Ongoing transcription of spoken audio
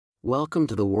Welcome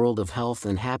to the world of health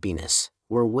and happiness,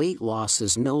 where weight loss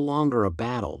is no longer a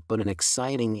battle but an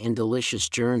exciting and delicious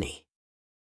journey.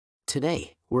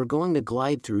 Today, we're going to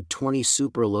glide through 20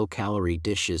 super low-calorie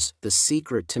dishes, the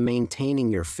secret to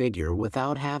maintaining your figure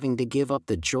without having to give up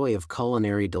the joy of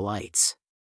culinary delights.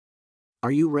 Are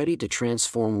you ready to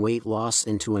transform weight loss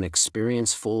into an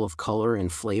experience full of color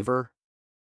and flavor?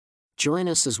 Join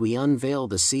us as we unveil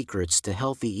the secrets to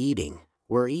healthy eating,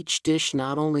 where each dish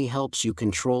not only helps you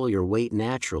control your weight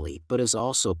naturally but is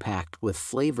also packed with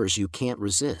flavors you can't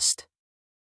resist.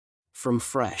 From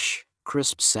fresh,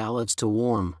 crisp salads to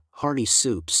warm, hearty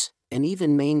soups, and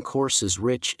even main courses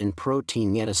rich in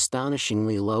protein yet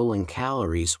astonishingly low in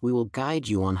calories, we will guide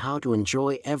you on how to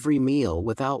enjoy every meal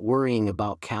without worrying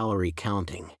about calorie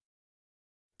counting.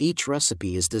 Each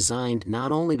recipe is designed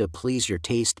not only to please your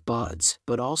taste buds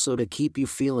but also to keep you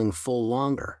feeling full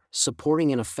longer,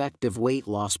 supporting an effective weight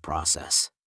loss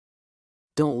process.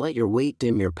 Don't let your weight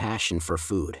dim your passion for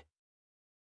food.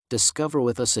 Discover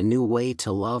with us a new way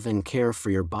to love and care for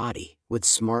your body, with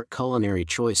smart culinary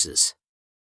choices.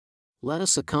 Let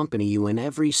us accompany you in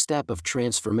every step of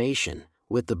transformation,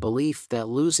 with the belief that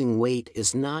losing weight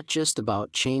is not just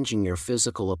about changing your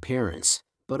physical appearance,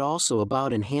 but also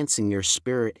about enhancing your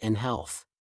spirit and health.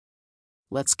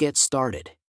 Let's get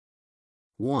started.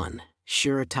 1.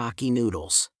 Shirataki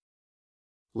noodles.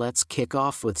 Let's kick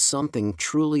off with something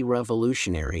truly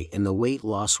revolutionary in the weight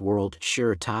loss world: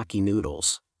 shirataki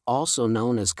noodles, also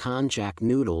known as konjac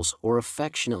noodles or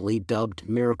affectionately dubbed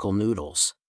miracle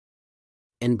noodles.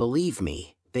 And believe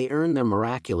me, they earn their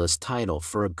miraculous title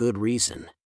for a good reason.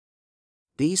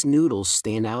 These noodles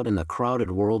stand out in the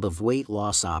crowded world of weight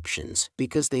loss options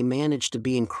because they manage to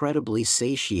be incredibly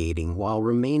satiating while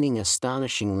remaining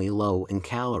astonishingly low in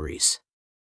calories.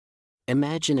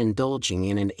 Imagine indulging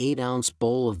in an 8-ounce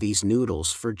bowl of these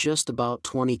noodles for just about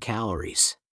 20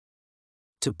 calories.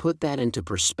 To put that into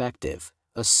perspective,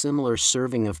 a similar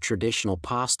serving of traditional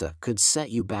pasta could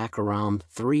set you back around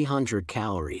 300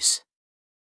 calories.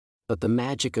 But the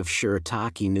magic of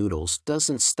shirataki noodles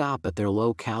doesn't stop at their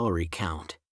low-calorie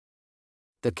count.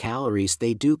 The calories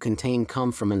they do contain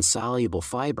come from insoluble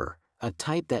fiber, a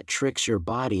type that tricks your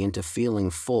body into feeling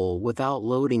full without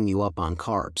loading you up on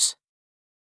carbs.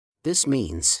 This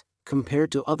means,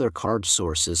 compared to other carb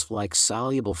sources like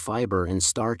soluble fiber and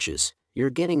starches, you're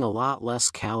getting a lot less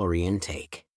calorie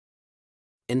intake.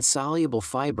 Insoluble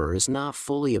fiber is not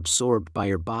fully absorbed by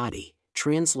your body,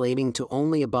 translating to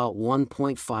only about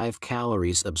 1.5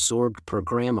 calories absorbed per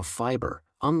gram of fiber,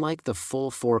 unlike the full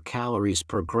 4 calories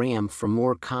per gram from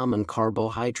more common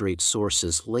carbohydrate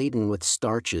sources laden with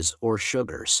starches or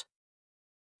sugars.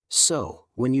 So,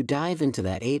 when you dive into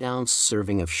that 8-ounce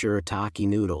serving of shirataki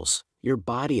noodles, your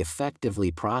body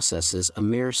effectively processes a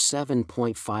mere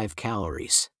 7.5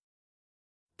 calories.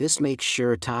 This makes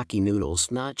shirataki noodles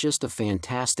not just a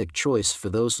fantastic choice for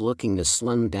those looking to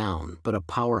slim down but a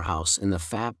powerhouse in the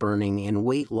fat-burning and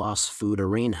weight-loss food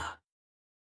arena.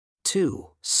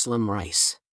 2. Slim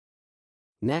rice.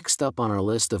 Next up on our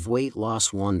list of weight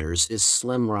loss wonders is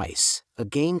slim rice, a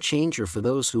game-changer for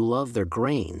those who love their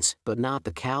grains but not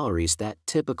the calories that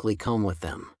typically come with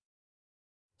them.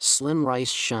 Slim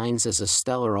rice shines as a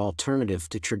stellar alternative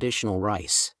to traditional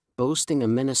rice, boasting a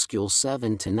minuscule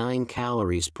 7 to 9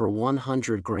 calories per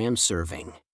 100-gram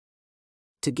serving.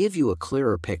 To give you a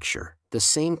clearer picture, the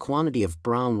same quantity of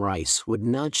brown rice would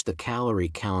nudge the calorie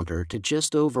counter to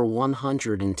just over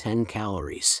 110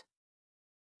 calories.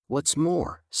 What's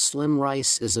more, slim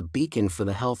rice is a beacon for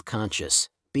the health-conscious,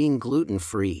 being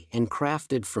gluten-free and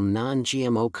crafted from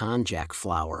non-GMO konjac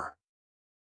flour.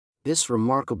 This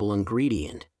remarkable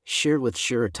ingredient, shared with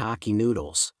shirataki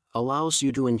noodles, allows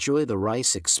you to enjoy the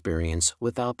rice experience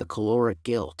without the caloric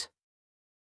guilt.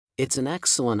 It's an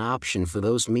excellent option for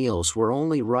those meals where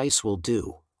only rice will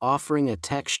do, offering a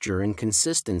texture and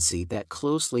consistency that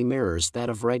closely mirrors that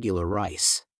of regular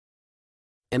rice.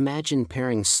 Imagine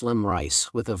pairing slim rice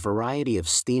with a variety of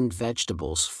steamed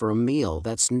vegetables for a meal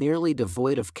that's nearly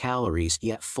devoid of calories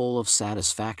yet full of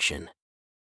satisfaction.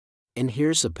 And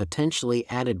here's a potentially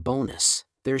added bonus: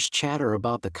 there's chatter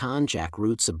about the konjac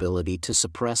root's ability to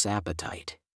suppress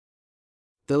appetite.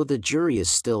 Though the jury is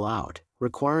still out,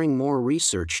 requiring more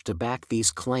research to back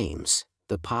these claims,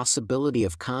 the possibility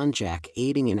of konjac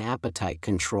aiding in appetite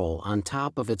control on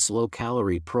top of its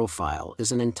low-calorie profile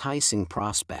is an enticing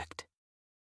prospect.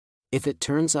 If it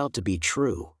turns out to be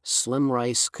true, slim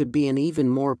rice could be an even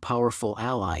more powerful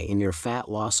ally in your fat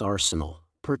loss arsenal,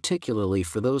 particularly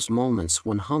for those moments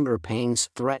when hunger pangs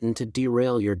threaten to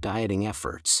derail your dieting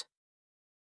efforts.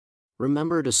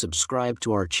 Remember to subscribe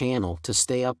to our channel to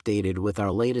stay updated with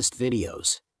our latest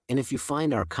videos, and if you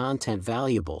find our content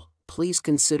valuable, please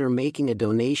consider making a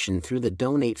donation through the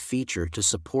donate feature to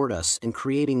support us in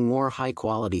creating more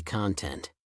high-quality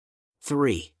content.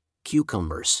 3.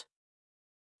 Cucumbers.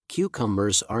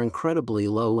 Cucumbers are incredibly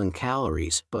low in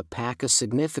calories but pack a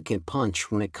significant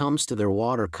punch when it comes to their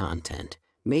water content,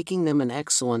 making them an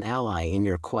excellent ally in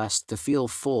your quest to feel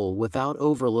full without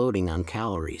overloading on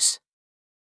calories.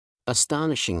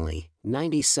 Astonishingly,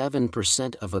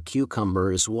 97% of a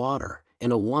cucumber is water,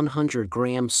 and a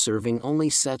 100-gram serving only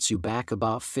sets you back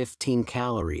about 15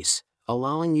 calories,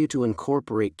 allowing you to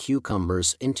incorporate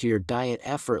cucumbers into your diet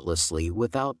effortlessly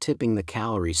without tipping the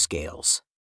calorie scales.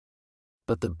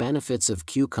 But the benefits of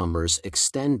cucumbers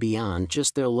extend beyond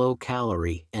just their low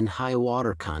calorie and high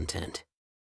water content.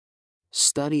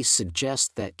 Studies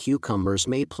suggest that cucumbers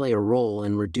may play a role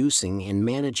in reducing and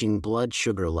managing blood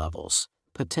sugar levels,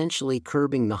 potentially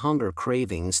curbing the hunger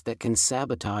cravings that can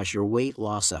sabotage your weight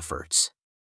loss efforts.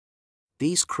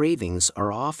 These cravings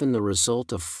are often the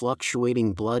result of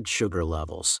fluctuating blood sugar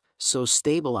levels, so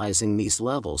stabilizing these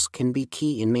levels can be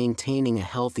key in maintaining a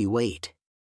healthy weight.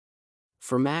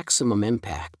 For maximum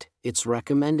impact, it's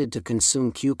recommended to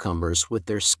consume cucumbers with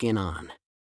their skin on.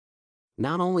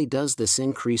 Not only does this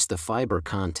increase the fiber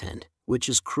content, which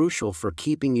is crucial for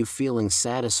keeping you feeling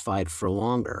satisfied for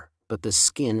longer, but the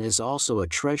skin is also a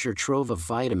treasure trove of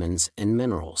vitamins and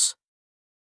minerals.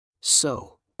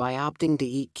 So, by opting to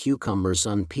eat cucumbers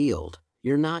unpeeled,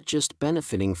 you're not just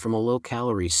benefiting from a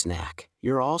low-calorie snack,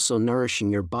 you're also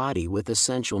nourishing your body with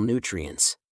essential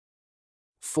nutrients.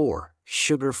 4.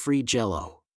 Sugar-Free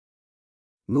Jello.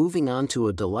 Moving on to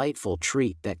a delightful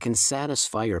treat that can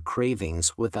satisfy your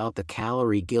cravings without the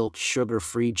calorie guilt: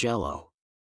 sugar-free Jello.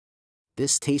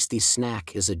 This tasty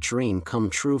snack is a dream come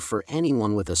true for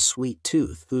anyone with a sweet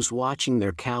tooth who's watching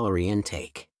their calorie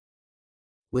intake.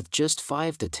 With just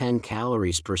 5 to 10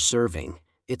 calories per serving,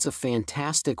 it's a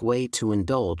fantastic way to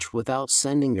indulge without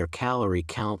sending your calorie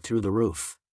count through the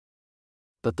roof.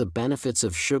 But the benefits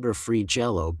of sugar-free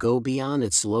Jello go beyond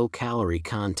its low-calorie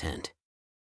content.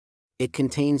 It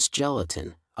contains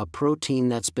gelatin, a protein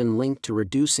that's been linked to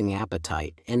reducing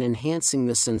appetite and enhancing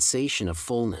the sensation of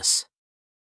fullness.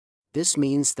 This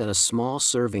means that a small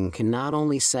serving can not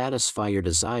only satisfy your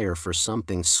desire for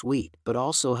something sweet but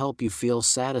also help you feel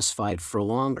satisfied for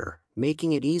longer,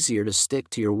 making it easier to stick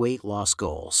to your weight loss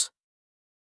goals.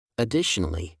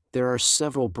 Additionally, there are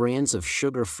several brands of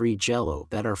sugar-free Jello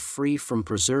that are free from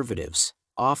preservatives,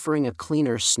 offering a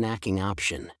cleaner snacking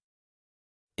option.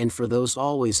 And for those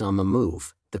always on the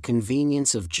move, the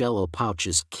convenience of Jello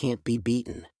pouches can't be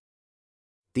beaten.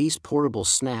 These portable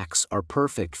snacks are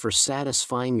perfect for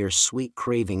satisfying your sweet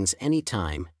cravings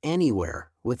anytime, anywhere,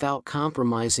 without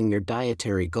compromising your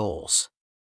dietary goals.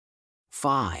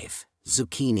 5.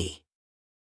 Zucchini.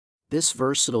 This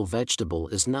versatile vegetable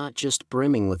is not just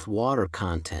brimming with water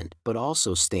content but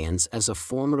also stands as a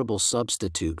formidable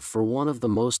substitute for one of the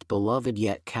most beloved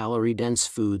yet calorie-dense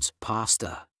foods: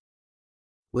 pasta.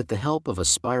 With the help of a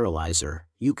spiralizer,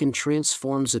 you can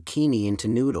transform zucchini into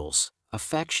noodles,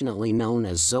 affectionately known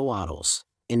as zoodles,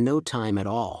 in no time at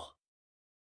all.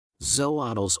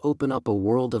 Zoodles open up a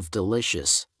world of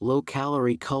delicious,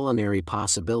 low-calorie culinary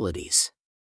possibilities.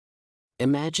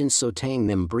 Imagine sautéing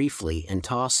them briefly and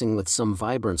tossing with some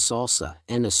vibrant salsa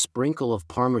and a sprinkle of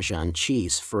Parmesan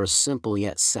cheese for a simple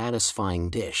yet satisfying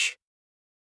dish.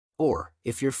 Or,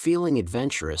 if you're feeling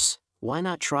adventurous, why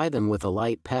not try them with a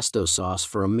light pesto sauce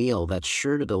for a meal that's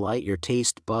sure to delight your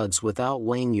taste buds without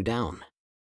weighing you down?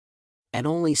 At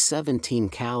only 17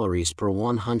 calories per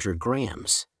 100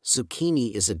 grams,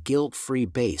 zucchini is a guilt-free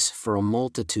base for a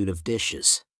multitude of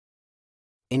dishes.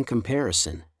 In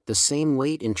comparison, the same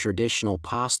weight in traditional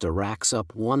pasta racks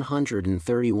up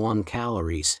 131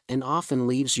 calories and often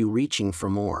leaves you reaching for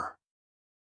more.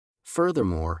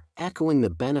 Furthermore, echoing the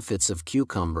benefits of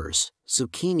cucumbers,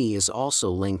 zucchini is also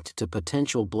linked to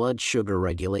potential blood sugar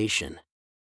regulation.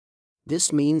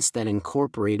 This means that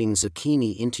incorporating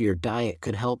zucchini into your diet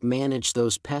could help manage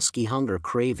those pesky hunger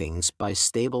cravings by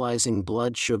stabilizing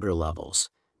blood sugar levels,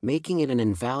 making it an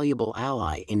invaluable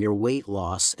ally in your weight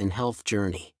loss and health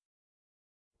journey.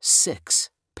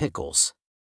 6. Pickles.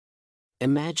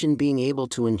 Imagine being able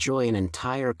to enjoy an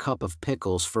entire cup of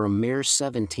pickles for a mere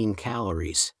 17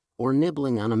 calories, or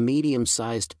nibbling on a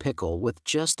medium-sized pickle with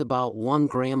just about 1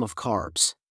 gram of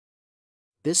carbs.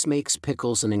 This makes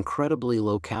pickles an incredibly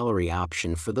low-calorie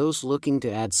option for those looking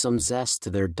to add some zest to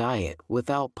their diet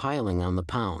without piling on the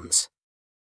pounds.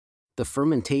 The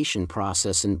fermentation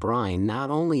process in brine not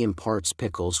only imparts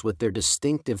pickles with their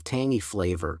distinctive tangy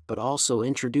flavor but also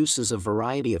introduces a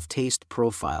variety of taste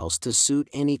profiles to suit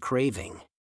any craving.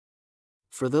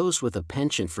 For those with a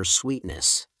penchant for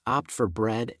sweetness, opt for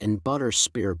bread and butter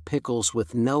spear pickles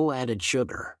with no added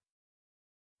sugar.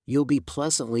 You'll be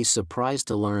pleasantly surprised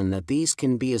to learn that these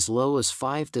can be as low as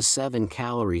 5 to 7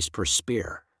 calories per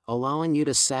spear, allowing you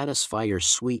to satisfy your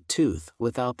sweet tooth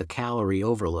without the calorie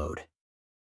overload.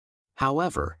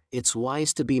 However, it's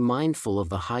wise to be mindful of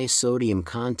the high sodium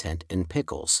content in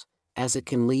pickles, as it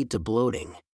can lead to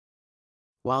bloating.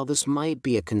 While this might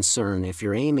be a concern if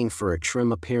you're aiming for a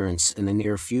trim appearance in the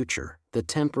near future, the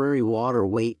temporary water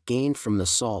weight gained from the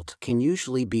salt can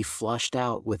usually be flushed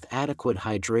out with adequate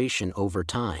hydration over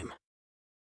time.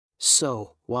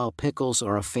 So, while pickles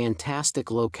are a fantastic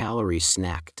low-calorie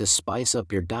snack to spice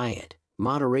up your diet,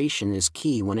 moderation is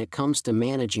key when it comes to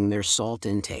managing their salt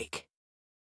intake.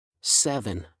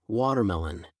 7.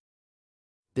 Watermelon.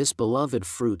 This beloved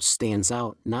fruit stands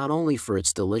out not only for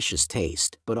its delicious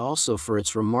taste but also for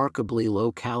its remarkably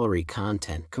low-calorie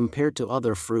content compared to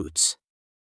other fruits.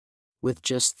 With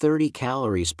just 30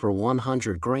 calories per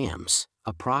 100 grams,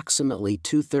 approximately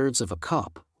 2/3 of a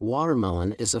cup,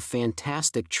 watermelon is a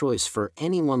fantastic choice for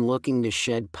anyone looking to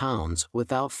shed pounds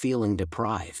without feeling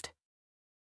deprived.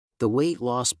 The weight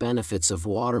loss benefits of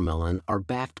watermelon are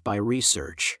backed by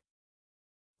research.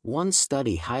 One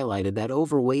study highlighted that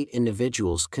overweight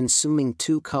individuals consuming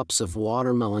 2 cups of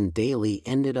watermelon daily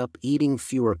ended up eating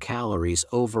fewer calories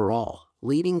overall,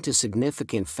 leading to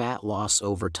significant fat loss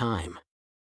over time.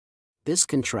 This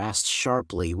contrasts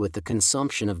sharply with the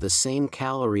consumption of the same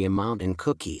calorie amount in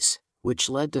cookies, which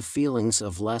led to feelings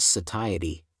of less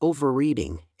satiety,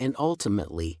 overeating, and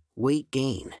ultimately, weight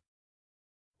gain.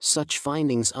 Such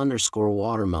findings underscore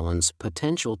watermelon's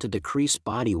potential to decrease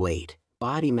body weight,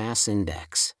 body mass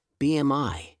index,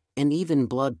 BMI, and even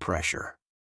blood pressure.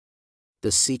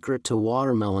 The secret to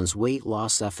watermelon's weight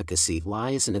loss efficacy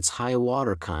lies in its high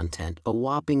water content, a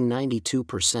whopping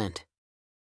 92%.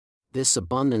 This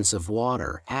abundance of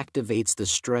water activates the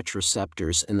stretch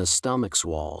receptors in the stomach's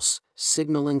walls,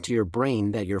 signaling to your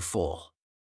brain that you're full.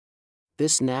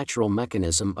 This natural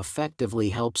mechanism effectively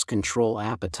helps control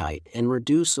appetite and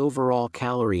reduce overall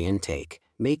calorie intake,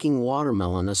 making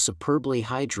watermelon a superbly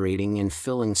hydrating and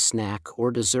filling snack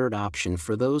or dessert option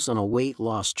for those on a weight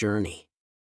loss journey.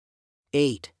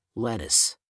 8.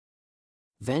 Lettuce.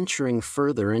 Venturing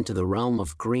further into the realm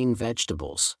of green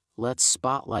vegetables, let's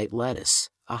spotlight lettuce,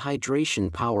 a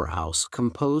hydration powerhouse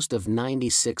composed of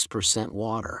 96%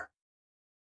 water.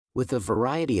 With a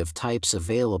variety of types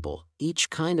available, each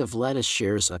kind of lettuce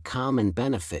shares a common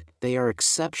benefit: they are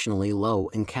exceptionally low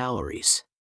in calories.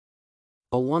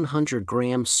 A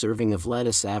 100-gram serving of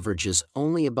lettuce averages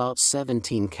only about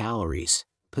 17 calories,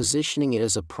 positioning it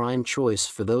as a prime choice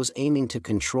for those aiming to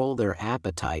control their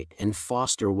appetite and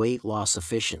foster weight loss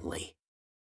efficiently.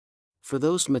 For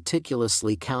those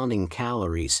meticulously counting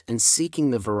calories and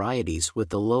seeking the varieties with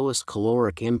the lowest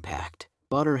caloric impact,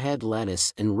 butterhead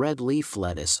lettuce and red leaf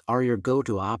lettuce are your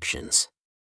go-to options.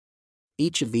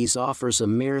 Each of these offers a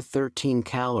mere 13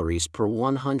 calories per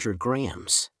 100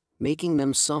 grams, making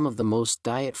them some of the most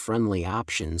diet-friendly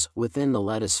options within the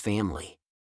lettuce family.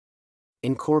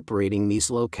 Incorporating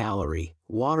these low-calorie,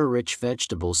 water-rich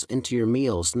vegetables into your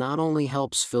meals not only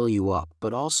helps fill you up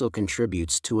but also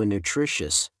contributes to a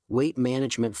nutritious, weight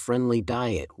management-friendly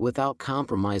diet without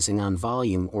compromising on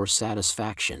volume or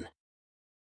satisfaction.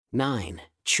 9.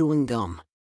 Chewing gum.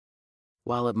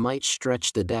 While it might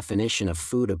stretch the definition of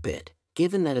food a bit,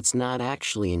 given that it's not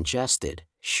actually ingested,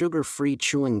 sugar-free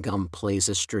chewing gum plays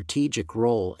a strategic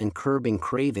role in curbing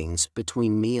cravings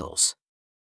between meals.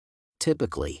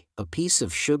 Typically, a piece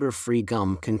of sugar-free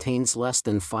gum contains less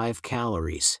than 5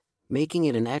 calories, making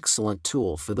it an excellent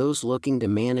tool for those looking to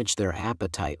manage their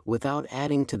appetite without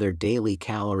adding to their daily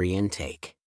calorie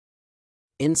intake.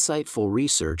 Insightful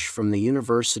research from the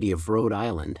University of Rhode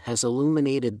Island has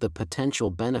illuminated the potential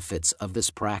benefits of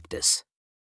this practice.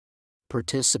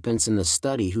 Participants in the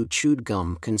study who chewed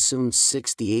gum consumed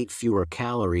 68 fewer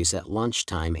calories at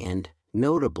lunchtime and,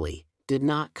 notably, did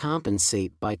not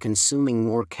compensate by consuming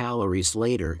more calories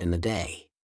later in the day.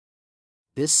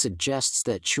 This suggests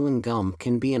that chewing gum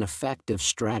can be an effective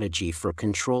strategy for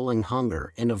controlling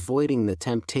hunger and avoiding the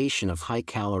temptation of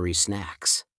high-calorie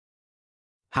snacks.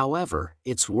 However,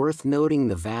 it's worth noting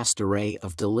the vast array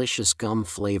of delicious gum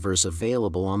flavors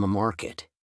available on the market.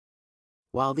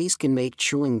 While these can make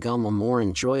chewing gum a more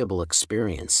enjoyable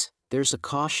experience, there's a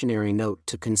cautionary note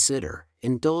to consider: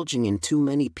 indulging in too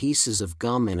many pieces of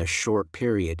gum in a short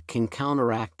period can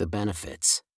counteract the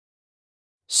benefits.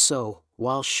 So,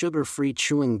 while sugar-free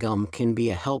chewing gum can be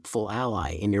a helpful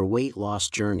ally in your weight loss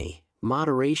journey,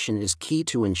 moderation is key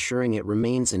to ensuring it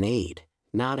remains an aid,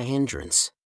 not a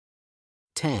hindrance.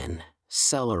 10.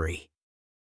 Celery.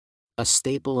 a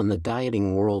staple in the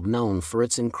dieting world known for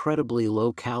its incredibly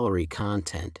low calorie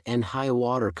content and high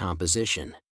water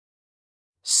composition.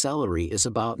 Celery is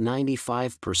about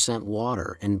 95%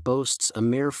 water and boasts a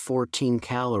mere 14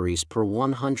 calories per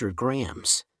 100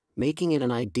 grams, making it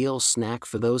an ideal snack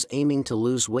for those aiming to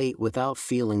lose weight without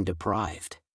feeling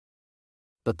deprived.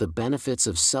 But the benefits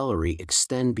of celery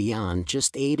extend beyond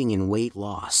just aiding in weight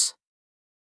loss.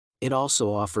 It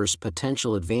also offers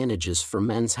potential advantages for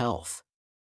men's health.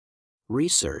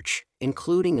 Research,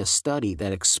 including a study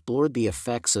that explored the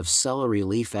effects of celery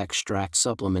leaf extract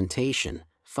supplementation,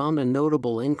 found a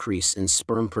notable increase in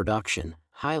sperm production,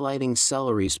 highlighting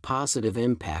celery's positive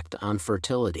impact on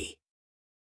fertility.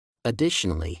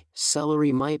 Additionally,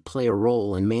 celery might play a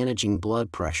role in managing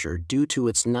blood pressure due to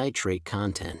its nitrate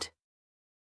content.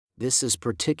 This is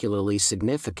particularly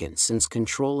significant since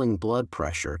controlling blood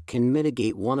pressure can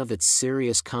mitigate one of its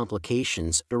serious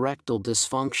complications, erectile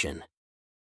dysfunction.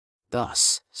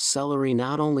 Thus, celery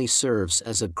not only serves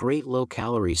as a great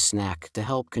low-calorie snack to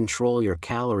help control your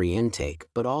calorie intake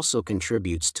but also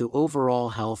contributes to overall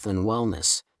health and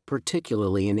wellness,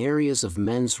 particularly in areas of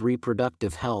men's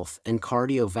reproductive health and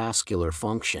cardiovascular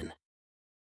function.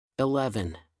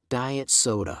 11. Diet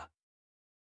soda.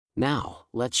 Now,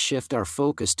 let's shift our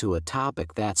focus to a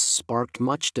topic that's sparked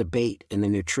much debate in the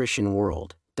nutrition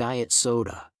world: diet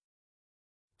soda.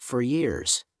 For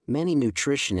years, many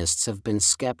nutritionists have been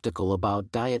skeptical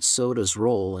about diet soda's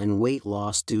role in weight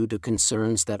loss due to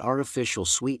concerns that artificial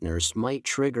sweeteners might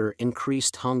trigger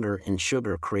increased hunger and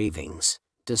sugar cravings,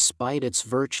 despite its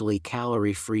virtually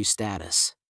calorie-free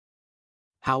status.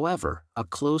 However, a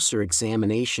closer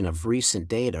examination of recent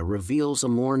data reveals a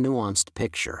more nuanced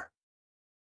picture.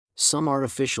 Some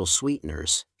artificial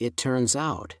sweeteners, it turns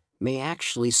out, may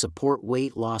actually support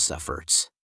weight loss efforts.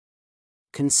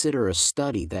 Consider a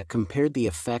study that compared the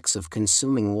effects of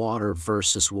consuming water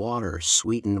versus water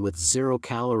sweetened with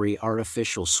zero-calorie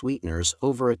artificial sweeteners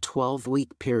over a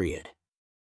 12-week period.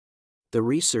 The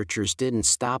researchers didn't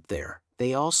stop there.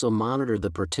 They also monitored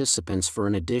the participants for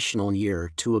an additional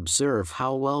year to observe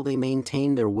how well they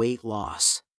maintained their weight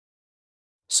loss.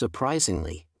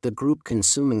 Surprisingly, the group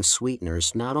consuming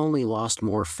sweeteners not only lost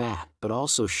more fat but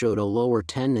also showed a lower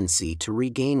tendency to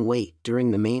regain weight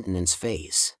during the maintenance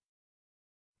phase.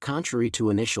 Contrary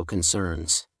to initial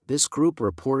concerns, this group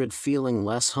reported feeling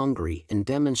less hungry and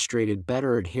demonstrated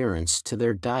better adherence to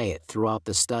their diet throughout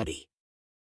the study.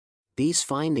 These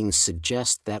findings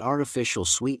suggest that artificial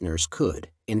sweeteners could,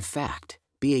 in fact,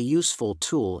 be a useful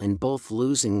tool in both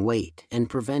losing weight and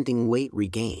preventing weight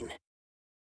regain.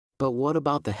 But what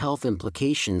about the health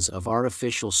implications of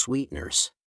artificial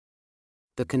sweeteners?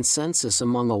 The consensus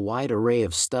among a wide array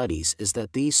of studies is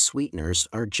that these sweeteners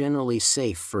are generally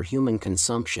safe for human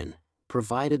consumption,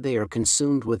 provided they are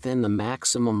consumed within the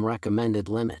maximum recommended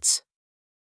limits.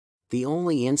 The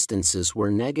only instances where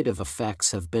negative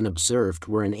effects have been observed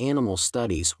were in animal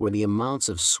studies where the amounts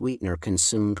of sweetener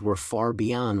consumed were far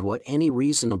beyond what any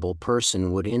reasonable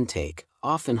person would intake,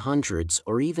 often hundreds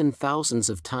or even thousands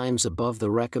of times above the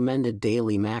recommended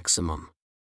daily maximum.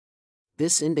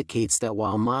 This indicates that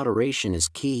while moderation is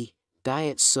key,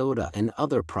 diet soda and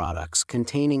other products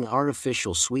containing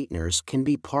artificial sweeteners can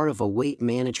be part of a weight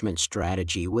management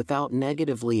strategy without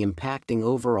negatively impacting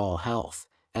overall health,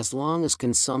 as long as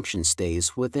consumption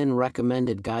stays within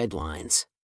recommended guidelines.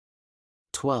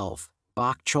 12.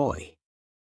 Bok choy.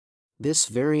 This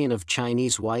variant of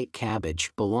Chinese white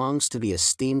cabbage belongs to the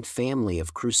esteemed family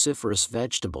of cruciferous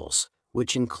vegetables,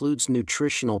 which includes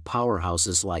nutritional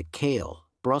powerhouses like kale,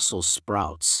 Brussels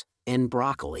sprouts, and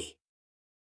broccoli.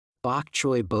 Bok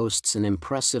choy boasts an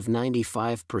impressive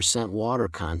 95% water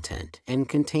content and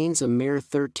contains a mere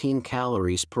 13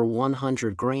 calories per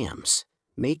 100 grams,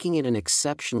 making it an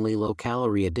exceptionally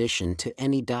low-calorie addition to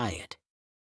any diet.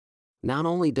 Not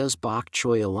only does bok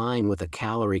choy align with a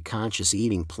calorie-conscious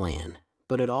eating plan,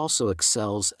 but it also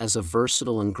excels as a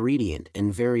versatile ingredient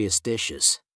in various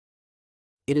dishes.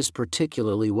 It is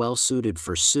particularly well-suited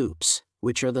for soups,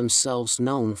 which are themselves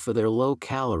known for their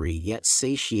low-calorie yet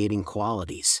satiating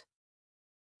qualities.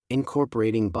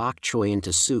 Incorporating bok choy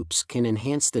into soups can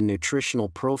enhance the nutritional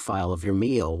profile of your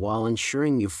meal while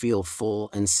ensuring you feel full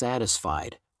and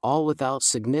satisfied, all without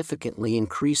significantly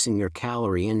increasing your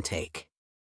calorie intake.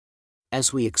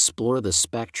 As we explore the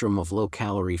spectrum of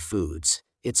low-calorie foods,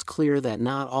 it's clear that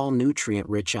not all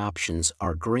nutrient-rich options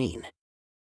are green.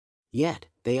 Yet,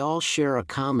 they all share a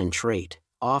common trait,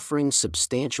 offering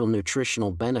substantial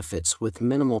nutritional benefits with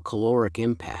minimal caloric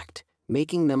impact,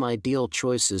 making them ideal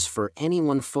choices for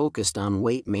anyone focused on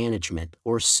weight management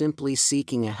or simply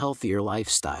seeking a healthier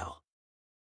lifestyle.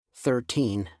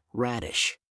 13.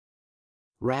 Radish.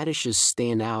 radishes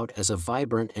stand out as a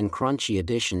vibrant and crunchy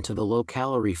addition to the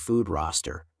low-calorie food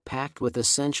roster, packed with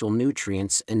essential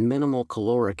nutrients and minimal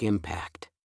caloric impact.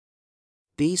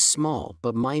 These small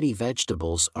but mighty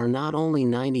vegetables are not only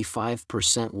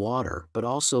 95% water but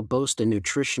also boast a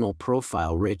nutritional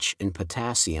profile rich in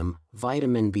potassium,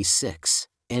 vitamin B6,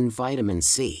 and vitamin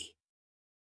C.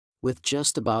 With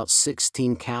just about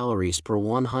 16 calories per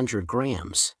 100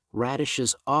 grams,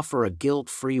 radishes offer a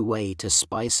guilt-free way to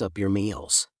spice up your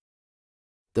meals.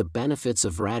 The benefits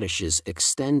of radishes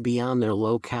extend beyond their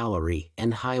low calorie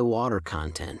and high water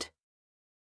content.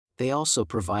 They also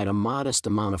provide a modest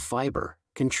amount of fiber,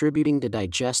 contributing to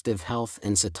digestive health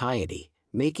and satiety,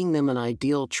 making them an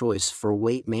ideal choice for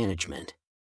weight management.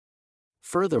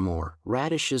 Furthermore,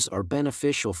 radishes are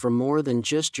beneficial for more than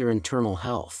just your internal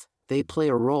health. They play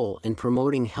a role in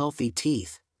promoting healthy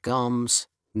teeth, gums,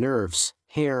 nerves,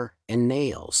 hair, and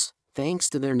nails, thanks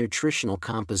to their nutritional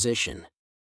composition.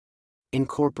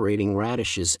 Incorporating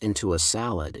radishes into a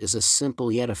salad is a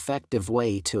simple yet effective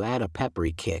way to add a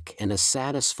peppery kick and a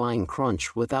satisfying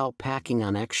crunch without packing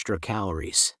on extra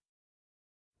calories.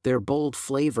 Their bold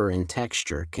flavor and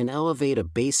texture can elevate a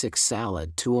basic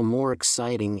salad to a more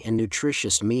exciting and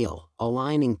nutritious meal,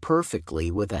 aligning perfectly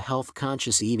with a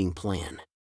health-conscious eating plan.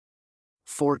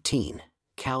 14.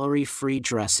 Calorie-free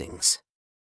dressings.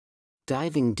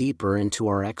 Diving deeper into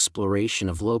our exploration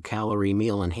of low-calorie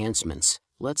meal enhancements,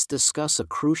 let's discuss a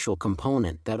crucial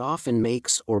component that often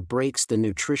makes or breaks the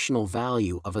nutritional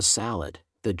value of a salad: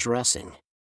 the dressing.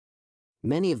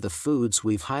 Many of the foods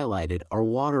we've highlighted are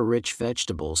water-rich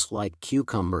vegetables like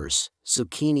cucumbers,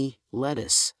 zucchini,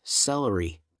 lettuce,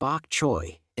 celery, bok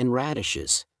choy, and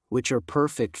radishes, which are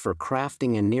perfect for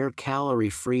crafting a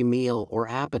near-calorie-free meal or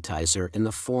appetizer in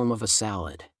the form of a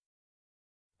salad.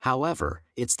 However,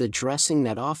 it's the dressing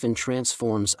that often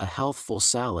transforms a healthful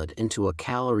salad into a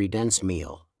calorie-dense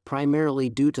meal,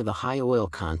 primarily due to the high oil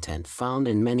content found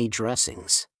in many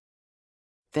dressings.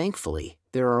 Thankfully,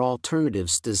 there are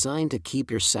alternatives designed to keep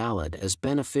your salad as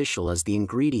beneficial as the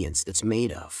ingredients it's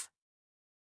made of.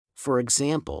 For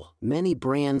example, many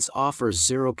brands offer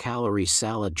zero-calorie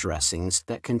salad dressings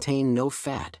that contain no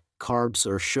fat, carbs,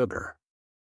 or sugar.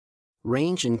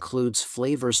 Range includes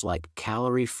flavors like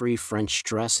calorie-free French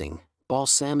dressing,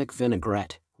 balsamic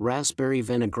vinaigrette, raspberry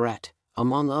vinaigrette,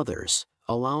 among others,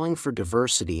 allowing for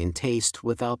diversity in taste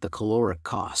without the caloric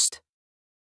cost.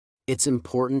 It's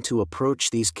important to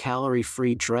approach these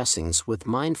calorie-free dressings with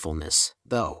mindfulness,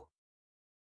 though.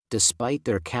 Despite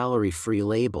their calorie-free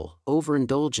label,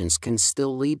 overindulgence can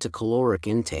still lead to caloric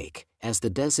intake, as the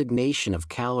designation of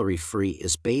calorie-free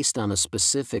is based on a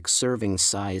specific serving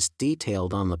size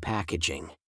detailed on the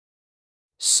packaging.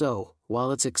 So,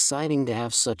 while it's exciting to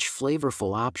have such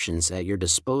flavorful options at your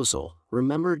disposal,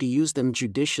 remember to use them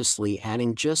judiciously,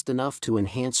 adding just enough to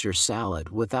enhance your salad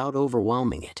without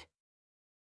overwhelming it.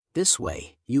 This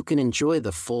way, you can enjoy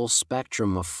the full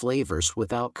spectrum of flavors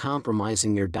without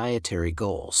compromising your dietary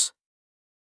goals.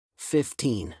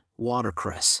 15.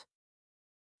 Watercress.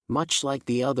 Much like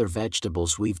the other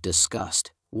vegetables we've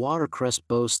discussed, watercress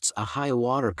boasts a high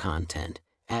water content,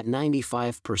 at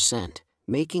 95%,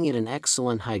 making it an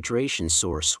excellent hydration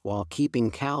source while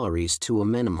keeping calories to a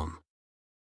minimum.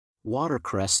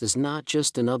 Watercress is not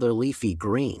just another leafy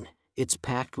green, it's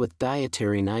packed with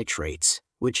dietary nitrates,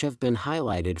 which have been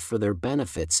highlighted for their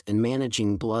benefits in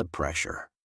managing blood pressure.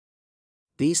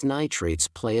 These nitrates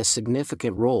play a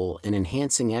significant role in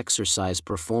enhancing exercise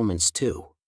performance too.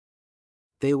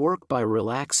 They work by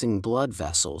relaxing blood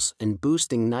vessels and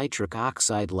boosting nitric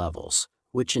oxide levels,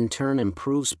 which in turn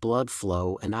improves blood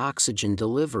flow and oxygen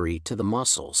delivery to the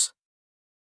muscles.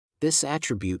 This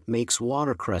attribute makes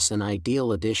watercress an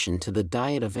ideal addition to the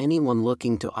diet of anyone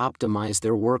looking to optimize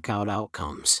their workout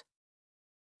outcomes.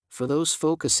 For those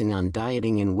focusing on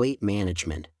dieting and weight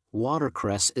management,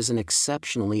 watercress is an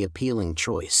exceptionally appealing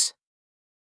choice.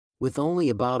 With only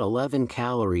about 11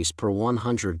 calories per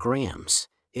 100 grams,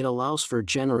 it allows for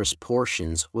generous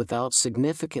portions without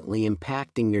significantly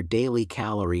impacting your daily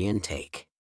calorie intake.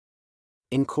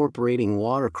 Incorporating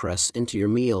watercress into your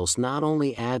meals not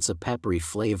only adds a peppery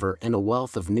flavor and a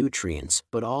wealth of nutrients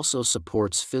but also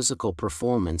supports physical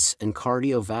performance and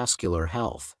cardiovascular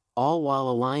health, all while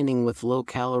aligning with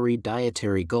low-calorie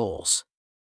dietary goals.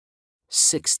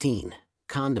 16.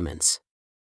 Condiments.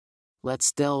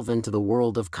 Let's delve into the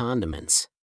world of condiments.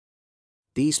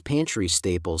 These pantry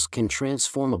staples can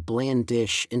transform a bland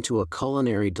dish into a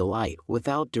culinary delight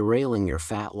without derailing your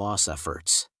fat loss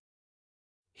efforts.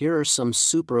 Here are some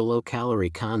super low-calorie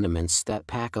condiments that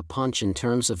pack a punch in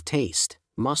terms of taste.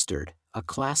 Mustard, a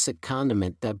classic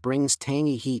condiment that brings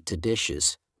tangy heat to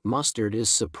dishes, Mustard is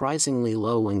surprisingly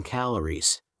low in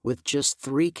calories, with just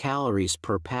 3 calories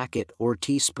per packet or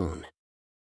teaspoon.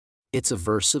 It's a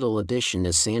versatile addition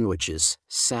to sandwiches,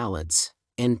 salads,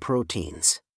 and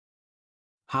proteins.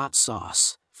 Hot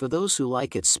sauce. For those who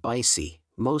like it spicy,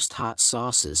 most hot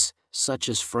sauces, such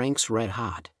as Frank's Red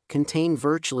Hot, contain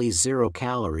virtually 0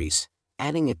 calories,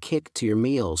 adding a kick to your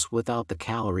meals without the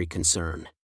calorie concern.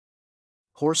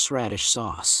 Horseradish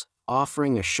sauce.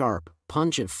 Offering a sharp,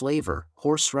 pungent flavor,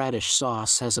 horseradish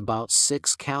sauce has about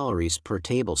 6 calories per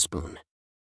tablespoon.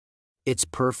 It's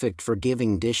perfect for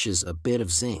giving dishes a bit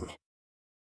of zing.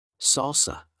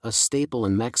 Salsa. A staple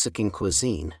in Mexican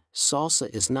cuisine, salsa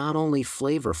is not only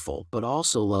flavorful but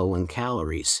also low in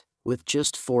calories, with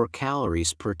just 4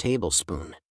 calories per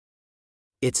tablespoon.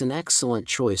 It's an excellent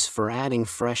choice for adding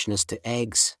freshness to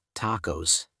eggs,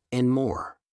 tacos, and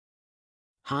more.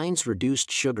 Heinz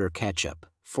Reduced Sugar Ketchup.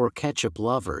 For ketchup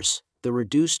lovers, the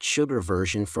reduced sugar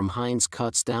version from Heinz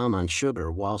cuts down on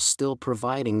sugar while still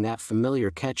providing that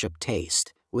familiar ketchup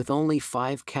taste, with only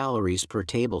 5 calories per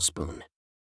tablespoon.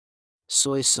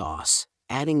 Soy sauce.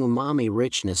 Adding umami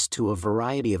richness to a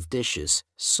variety of dishes,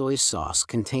 soy sauce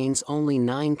contains only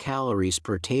 9 calories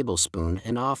per tablespoon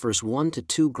and offers 1 to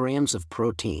 2 grams of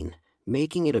protein,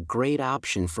 making it a great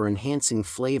option for enhancing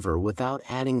flavor without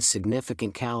adding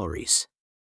significant calories.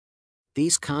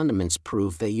 These condiments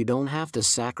prove that you don't have to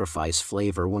sacrifice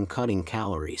flavor when cutting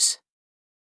calories.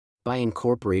 By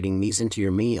incorporating these into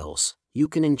your meals, you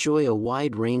can enjoy a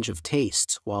wide range of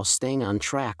tastes while staying on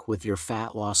track with your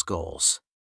fat loss goals.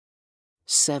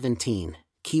 17.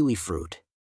 Kiwifruit.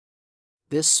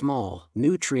 This small,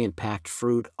 nutrient-packed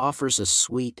fruit offers a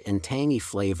sweet and tangy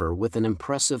flavor with an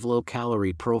impressive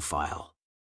low-calorie profile.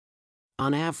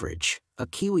 On average, a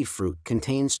kiwifruit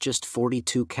contains just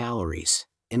 42 calories,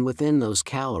 and within those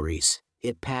calories,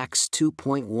 it packs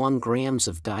 2.1 grams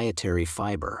of dietary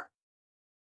fiber.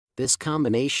 This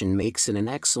combination makes it an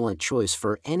excellent choice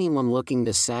for anyone looking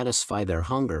to satisfy their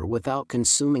hunger without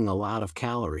consuming a lot of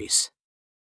calories.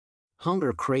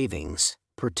 Hunger cravings,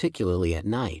 particularly at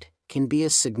night, can be a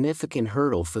significant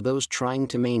hurdle for those trying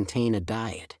to maintain a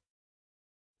diet.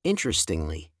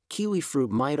 Interestingly, kiwifruit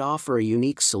might offer a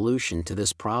unique solution to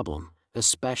this problem,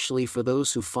 especially for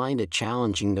those who find it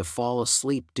challenging to fall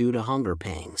asleep due to hunger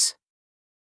pangs.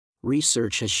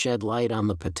 Research has shed light on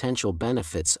the potential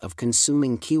benefits of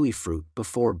consuming kiwifruit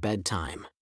before bedtime.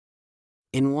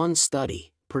 In one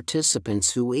study,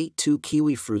 participants who ate 2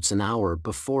 kiwifruits an hour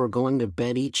before going to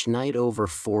bed each night over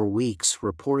 4 weeks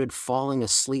reported falling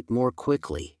asleep more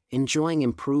quickly, enjoying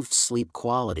improved sleep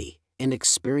quality, and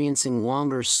experiencing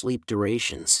longer sleep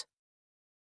durations.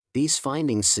 These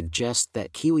findings suggest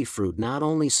that kiwifruit not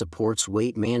only supports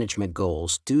weight management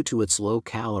goals due to its low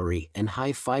calorie and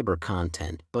high fiber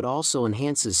content but also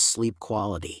enhances sleep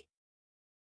quality.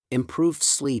 Improved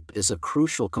sleep is a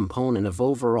crucial component of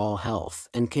overall health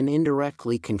and can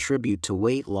indirectly contribute to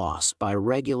weight loss by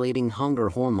regulating hunger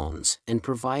hormones and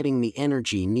providing the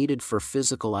energy needed for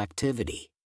physical activity.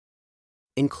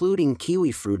 Including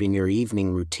kiwifruit in your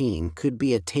evening routine could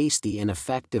be a tasty and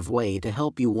effective way to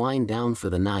help you wind down for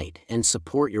the night and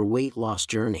support your weight loss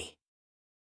journey.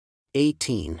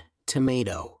 18.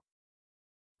 Tomato.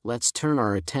 Let's turn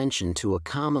our attention to a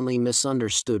commonly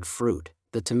misunderstood fruit,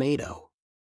 the tomato.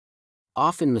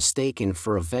 Often mistaken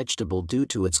for a vegetable due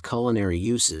to its culinary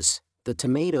uses, the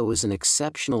tomato is an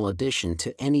exceptional addition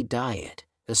to any diet,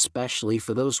 especially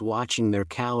for those watching their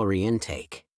calorie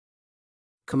intake.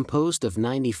 Composed of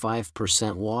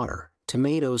 95% water,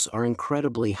 tomatoes are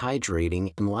incredibly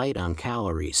hydrating and light on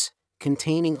calories,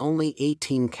 containing only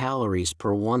 18 calories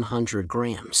per 100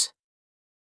 grams.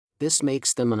 This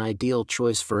makes them an ideal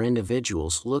choice for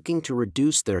individuals looking to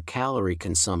reduce their calorie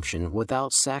consumption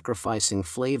without sacrificing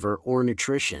flavor or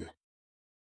nutrition.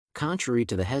 Contrary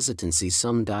to the hesitancy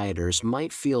some dieters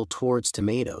might feel towards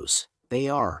tomatoes, they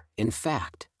are, in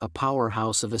fact, a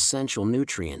powerhouse of essential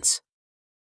nutrients.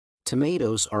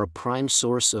 Tomatoes are a prime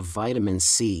source of vitamin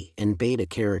C and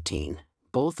beta-carotene,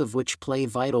 both of which play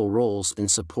vital roles in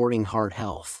supporting heart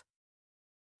health.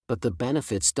 But the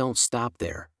benefits don't stop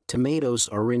there. Tomatoes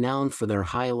are renowned for their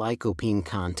high lycopene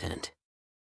content.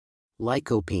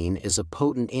 Lycopene is a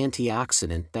potent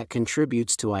antioxidant that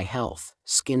contributes to eye health,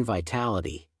 skin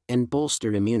vitality, and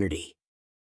bolstered immunity.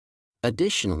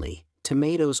 Additionally,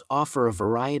 tomatoes offer a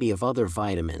variety of other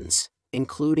vitamins,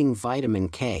 including vitamin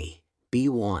K,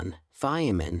 B1,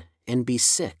 thiamine, and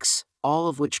B6, all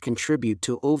of which contribute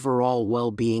to overall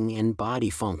well-being and body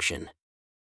function.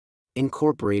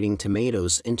 Incorporating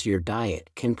tomatoes into your diet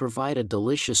can provide a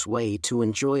delicious way to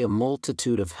enjoy a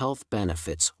multitude of health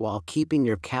benefits while keeping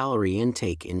your calorie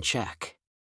intake in check.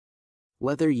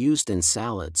 Whether used in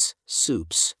salads,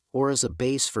 soups, or as a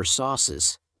base for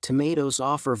sauces, tomatoes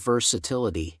offer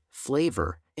versatility,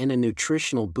 flavor, and a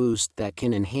nutritional boost that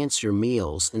can enhance your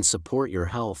meals and support your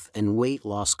health and weight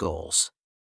loss goals.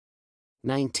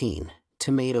 19.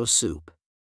 Tomato soup.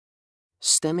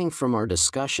 Stemming from our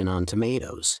discussion on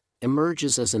tomatoes,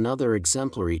 emerges as another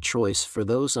exemplary choice for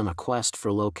those on a quest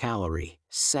for low-calorie,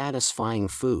 satisfying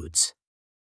foods.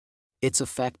 Its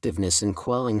effectiveness in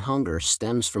quelling hunger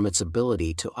stems from its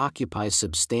ability to occupy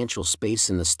substantial space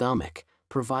in the stomach,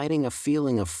 providing a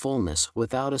feeling of fullness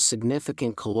without a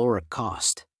significant caloric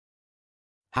cost.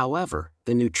 However,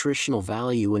 the nutritional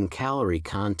value and calorie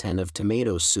content of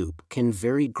tomato soup can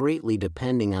vary greatly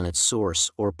depending on its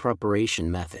source or preparation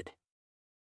method.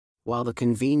 While the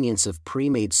convenience of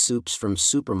pre-made soups from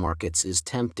supermarkets is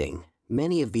tempting,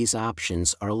 many of these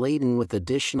options are laden with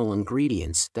additional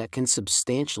ingredients that can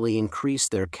substantially increase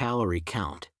their calorie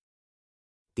count.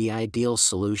 The ideal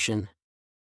solution?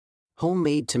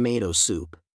 Homemade tomato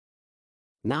soup.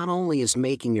 Not only is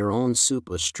making your own soup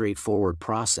a straightforward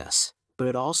process, but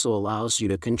it also allows you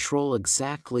to control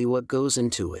exactly what goes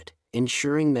into it,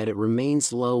 ensuring that it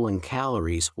remains low in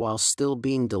calories while still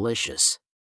being delicious.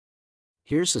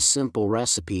 Here's a simple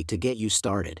recipe to get you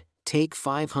started. Take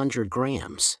 500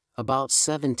 grams, about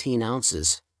 17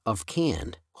 ounces, of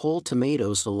canned, whole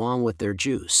tomatoes along with their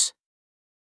juice.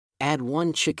 Add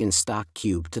 1 chicken stock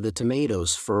cube to the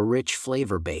tomatoes for a rich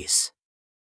flavor base.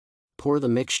 Pour the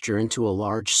mixture into a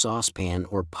large saucepan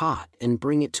or pot and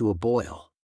bring it to a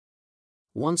boil.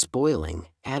 Once boiling,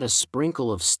 add a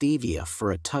sprinkle of stevia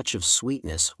for a touch of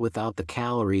sweetness without the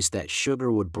calories that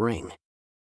sugar would bring.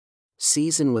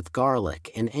 Season with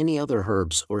garlic and any other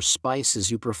herbs or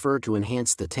spices you prefer to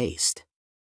enhance the taste.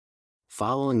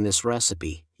 Following this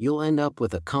recipe, you'll end up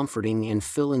with a comforting and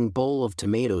filling bowl of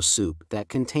tomato soup that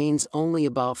contains only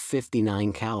about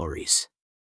 59 calories.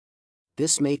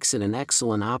 This makes it an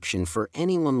excellent option for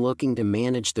anyone looking to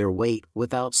manage their weight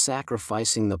without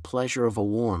sacrificing the pleasure of a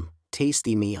warm,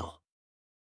 tasty meal.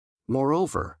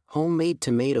 Moreover, homemade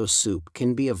tomato soup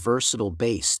can be a versatile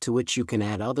base to which you can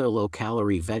add other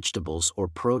low-calorie vegetables or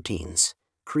proteins,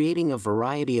 creating a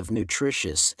variety of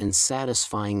nutritious and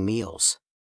satisfying meals.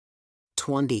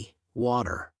 20.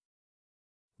 Water.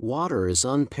 Water is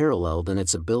unparalleled in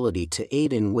its ability to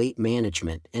aid in weight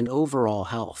management and overall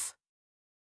health.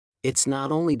 It's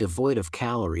not only devoid of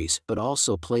calories but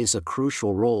also plays a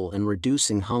crucial role in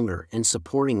reducing hunger and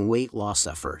supporting weight loss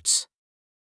efforts.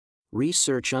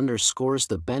 Research underscores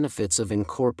the benefits of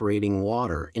incorporating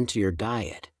water into your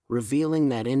diet, revealing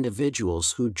that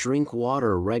individuals who drink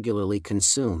water regularly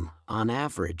consume, on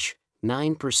average,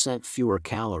 9% fewer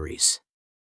calories.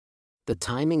 The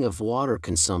timing of water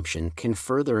consumption can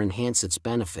further enhance its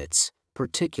benefits,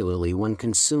 particularly when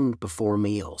consumed before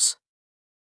meals.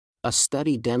 A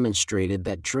study demonstrated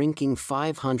that drinking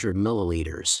 500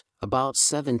 milliliters, about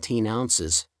 17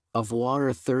 ounces, of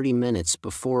water 30 minutes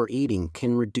before eating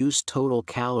can reduce total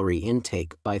calorie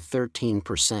intake by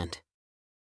 13%.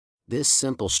 This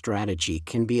simple strategy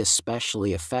can be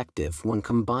especially effective when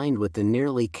combined with the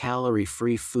nearly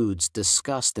calorie-free foods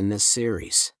discussed in this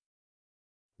series.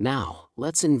 Now,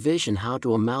 let's envision how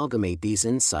to amalgamate these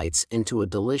insights into a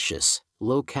delicious,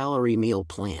 low-calorie meal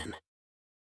plan.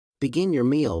 Begin your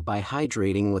meal by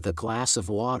hydrating with a glass of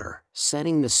water,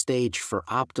 setting the stage for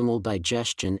optimal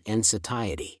digestion and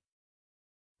satiety.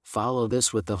 Follow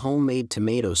this with the homemade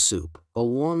tomato soup, a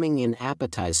warming and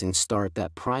appetizing start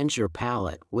that primes your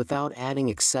palate without adding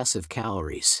excessive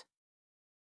calories.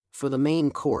 For the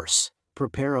main course,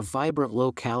 prepare a vibrant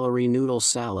low-calorie noodle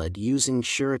salad using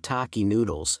Shirataki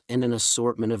noodles and an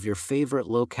assortment of your favorite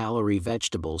low-calorie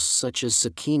vegetables such as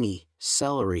zucchini,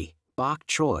 celery, bok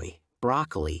choy,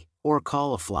 broccoli, or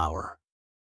cauliflower.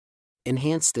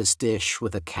 Enhance this dish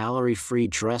with a calorie-free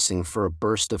dressing for a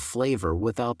burst of flavor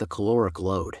without the caloric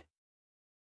load.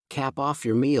 Cap off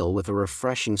your meal with a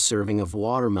refreshing serving of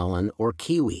watermelon or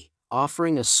kiwi,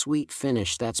 offering a sweet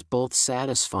finish that's both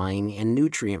satisfying and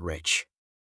nutrient-rich.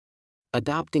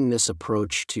 Adopting this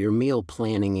approach to your meal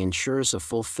planning ensures a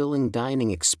fulfilling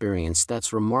dining experience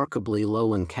that's remarkably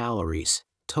low in calories,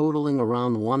 totaling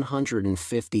around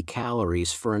 150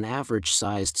 calories for an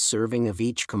average-sized serving of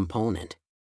each component.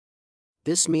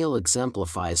 This meal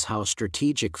exemplifies how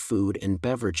strategic food and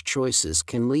beverage choices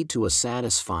can lead to a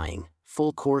satisfying,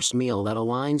 full-course meal that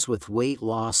aligns with weight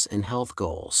loss and health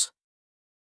goals.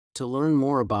 To learn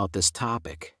more about this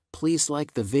topic, please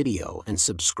like the video and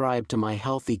subscribe to my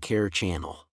Healthy Care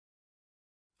channel.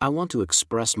 I want to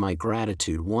express my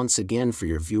gratitude once again for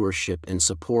your viewership and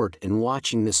support in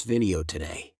watching this video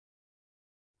today.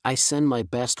 I send my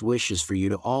best wishes for you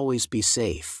to always be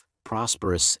safe,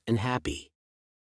 prosperous and happy.